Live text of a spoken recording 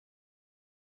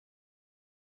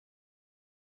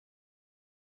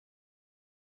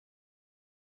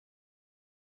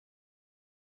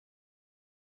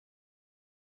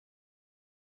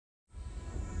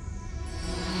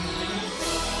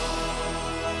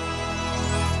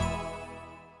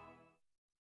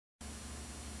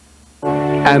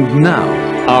And now,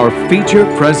 our feature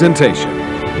presentation.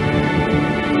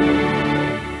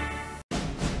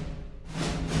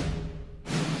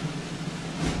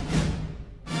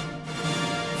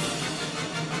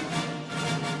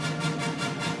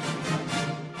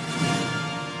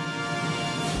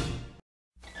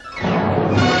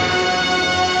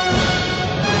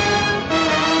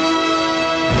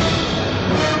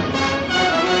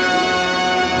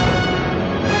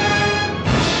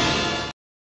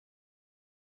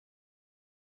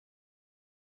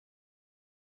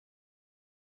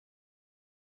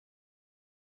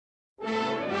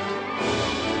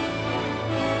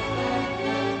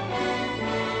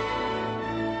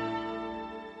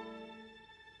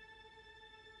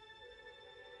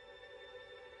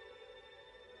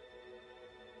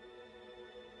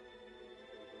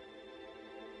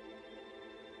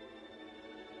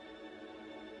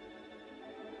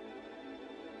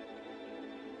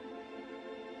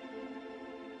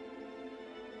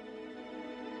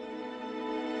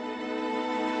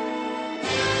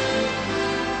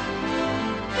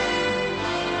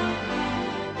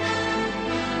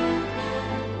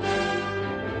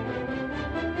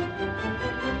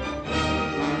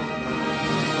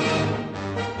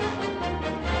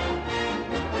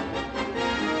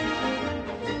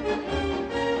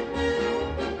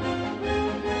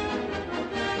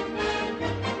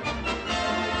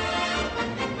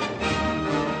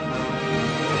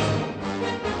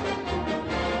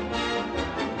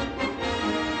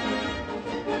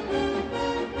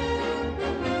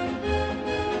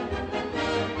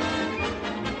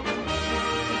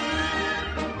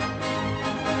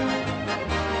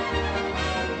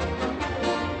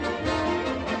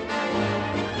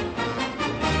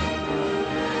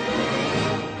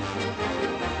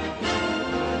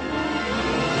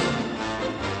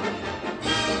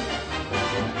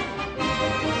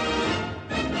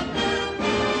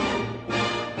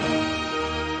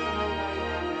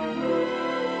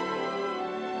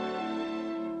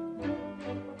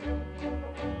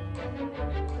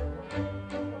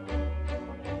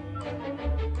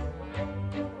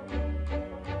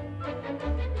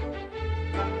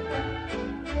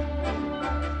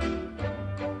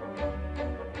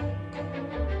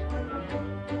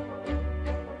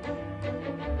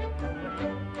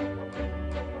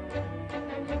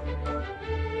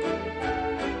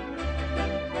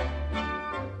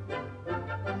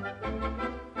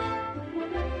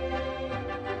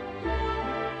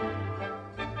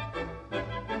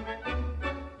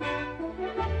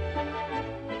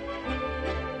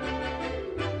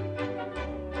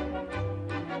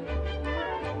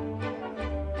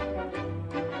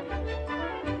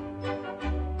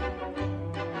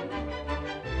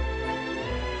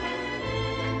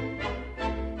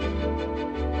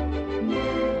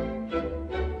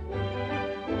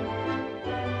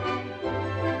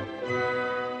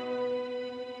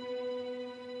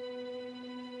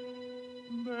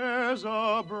 There's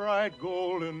a bright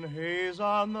golden haze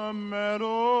on the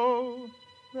meadow.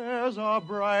 There's a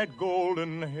bright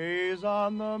golden haze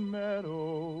on the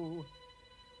meadow.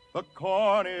 The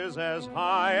corn is as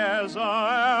high as an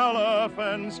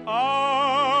elephant's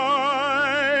eye,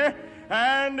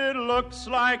 and it looks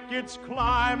like it's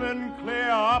climbing clear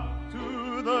up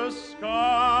to the sky.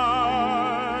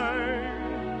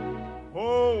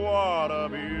 Oh, what a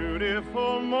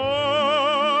beautiful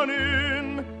morning.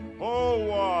 Oh,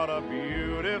 what a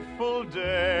beautiful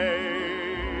day.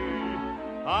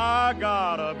 I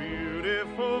got a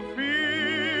beautiful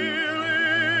feeling.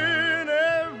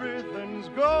 Everything's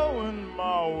going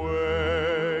my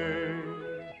way.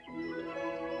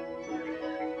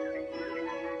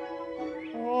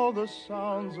 All the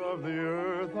sounds of the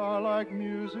earth are like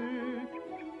music.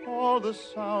 All the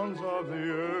sounds of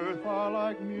the earth are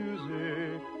like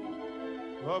music.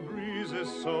 The breeze is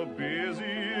so busy,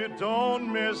 it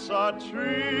don't miss a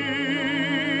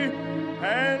tree.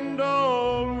 And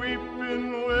old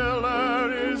weeping willow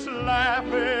is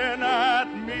laughing at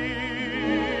me.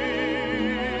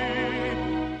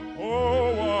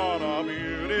 Oh, what a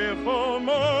beautiful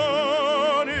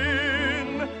morning.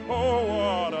 Oh,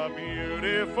 what a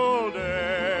beautiful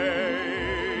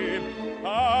day.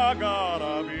 I got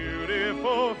a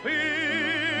beautiful feeling.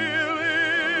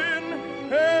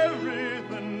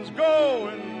 Everything's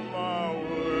going my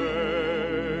way.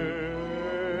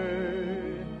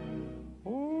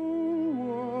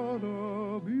 Oh,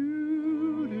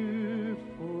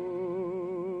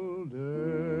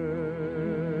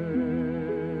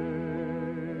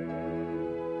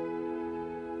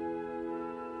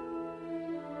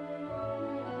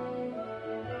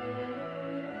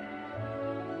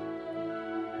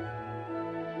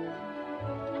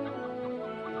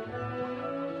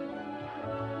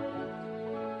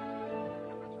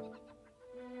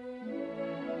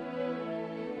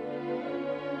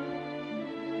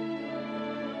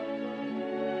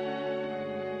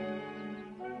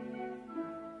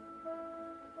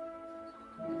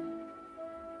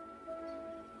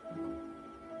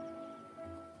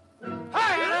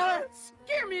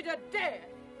 to death.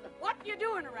 What you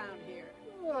doing around here?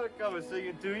 Oh, come and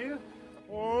singing to you.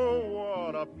 Oh,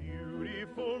 what a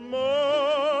beautiful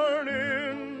morning.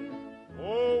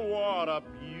 Oh, what a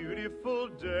beautiful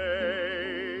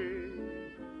day.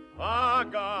 I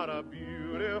got a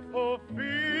beautiful feeling.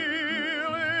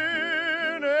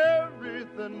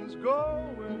 Everything's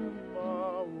going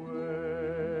my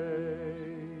way.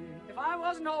 If I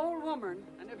wasn't an old woman,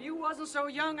 and if you wasn't so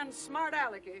young and smart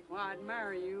alecky, why, I'd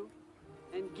marry you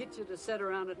and get you to sit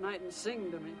around at night and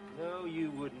sing to me. No,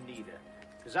 you wouldn't either.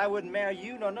 Because I wouldn't marry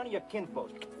you nor none of your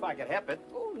kinfolks, if I could help it.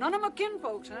 Oh, none of my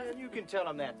kinfolks, huh? And you can tell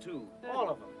them that, too. All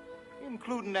of them.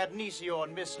 Including that niece of yours,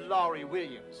 Miss Laurie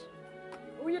Williams.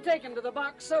 Who you taking to the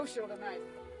box social tonight?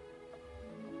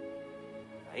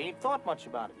 I ain't thought much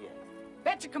about it yet.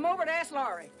 Bet you come over to ask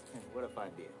Laurie. What if I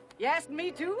did? You asked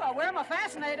me too? I'll wear my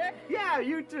fascinator. Yeah,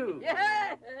 you too.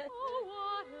 Yeah. Oh,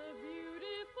 what a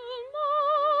beautiful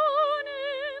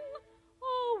morning.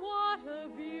 Oh, what a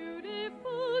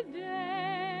beautiful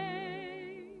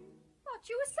day. Thought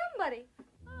you were somebody.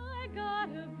 I got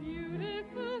a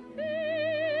beautiful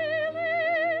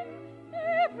feeling.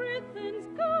 Everything's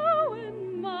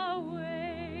going my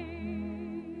way.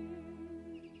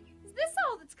 Is this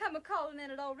all that's come a-calling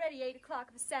in at already 8 o'clock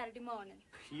of a Saturday morning?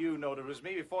 You knowed it was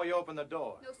me before you opened the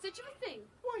door. No such of a thing.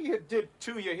 Well, you did,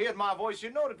 too. You heard my voice. You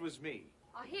knowed it was me.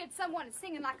 I heard someone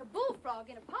singing like a bullfrog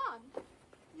in a pond.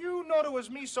 You knowed it was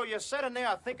me, so you sat in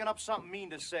there thinking up something mean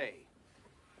to say.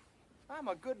 I'm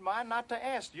a good mind not to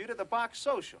ask you to the box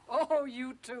social. Oh,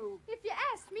 you too. If you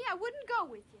asked me, I wouldn't go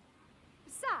with you.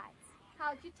 Besides,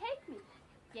 how'd you take me?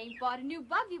 You ain't bought a new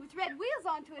buggy with red wheels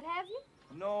onto it, have you?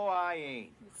 No, I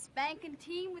ain't. The spanking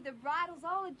team with the bridles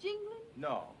all a-jingling?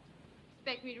 No.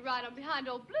 Expect me to ride on behind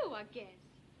old Blue, I guess.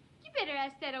 You better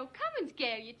ask that old Cummins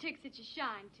gal you took such a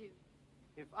shine to.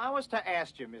 If I was to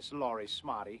ask you, Miss Laurie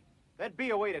Smarty, there'd be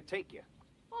a way to take you.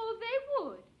 Oh, they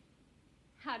would.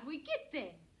 How'd we get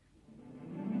there?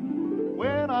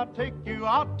 When I take you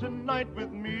out tonight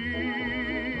with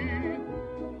me,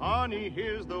 honey,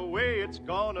 here's the way it's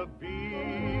gonna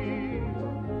be.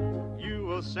 You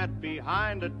will sit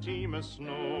behind a team of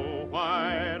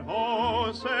snow-white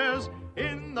horses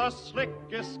in the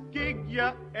slickest gig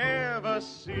you ever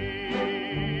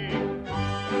see.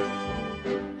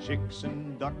 Chicks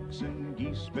and ducks and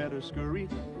geese better scurry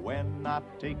when I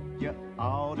take you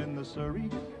out in the Surrey.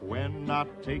 When I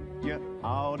take you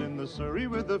out in the Surrey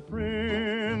with the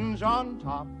fringe on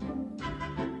top.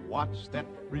 Watch that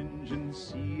fringe and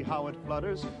see how it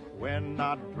flutters when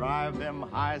I drive them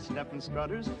high-stepping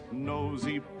strutters.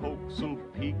 Nosy pokes'll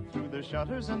peek through the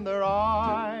shutters and their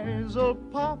eyes'll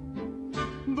pop.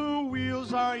 The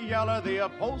wheels are yellow, the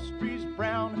upholstery's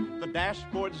brown, the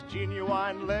dashboard's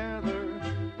genuine leather.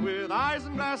 With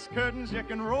isinglass curtains you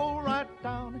can roll right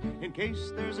down in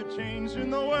case there's a change in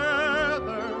the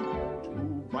weather.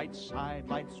 Two bright side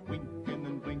lights winking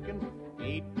and blinking,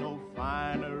 ain't no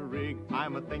finer rig,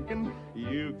 I'm a-thinking.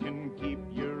 You can keep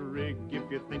your rig if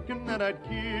you're thinking that I'd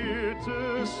care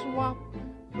to swap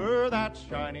for that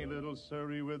shiny little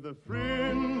Surrey with the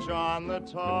fringe on the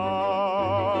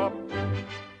top.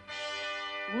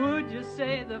 Would you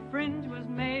say the fringe was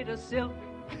made of silk?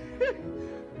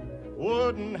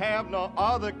 Wouldn't have no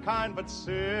other kind but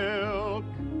silk.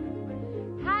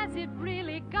 Has it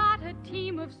really got a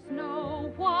team of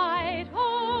snow-white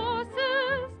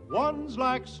horses? One's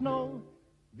like snow,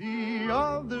 the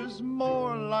other's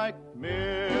more like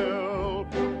milk.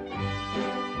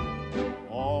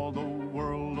 All the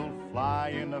world'll fly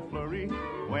in a flurry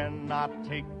when I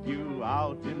take you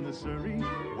out in the Surrey.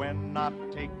 When I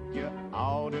take you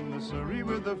out in the Surrey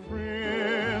with the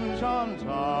fringe on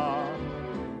top.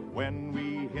 When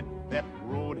we hit that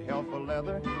road hell for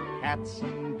leather, cats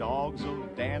and dogs will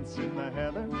dance in the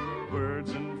heather,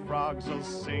 birds and frogs will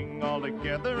sing all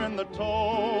together, and the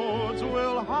toads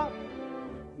will hop.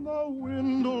 The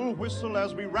wind will whistle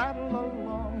as we rattle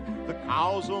along, the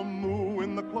cows will moo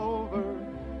in the clover,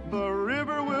 the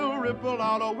river will ripple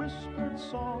out a whispered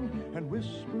song and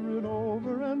whisper it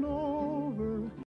over and over.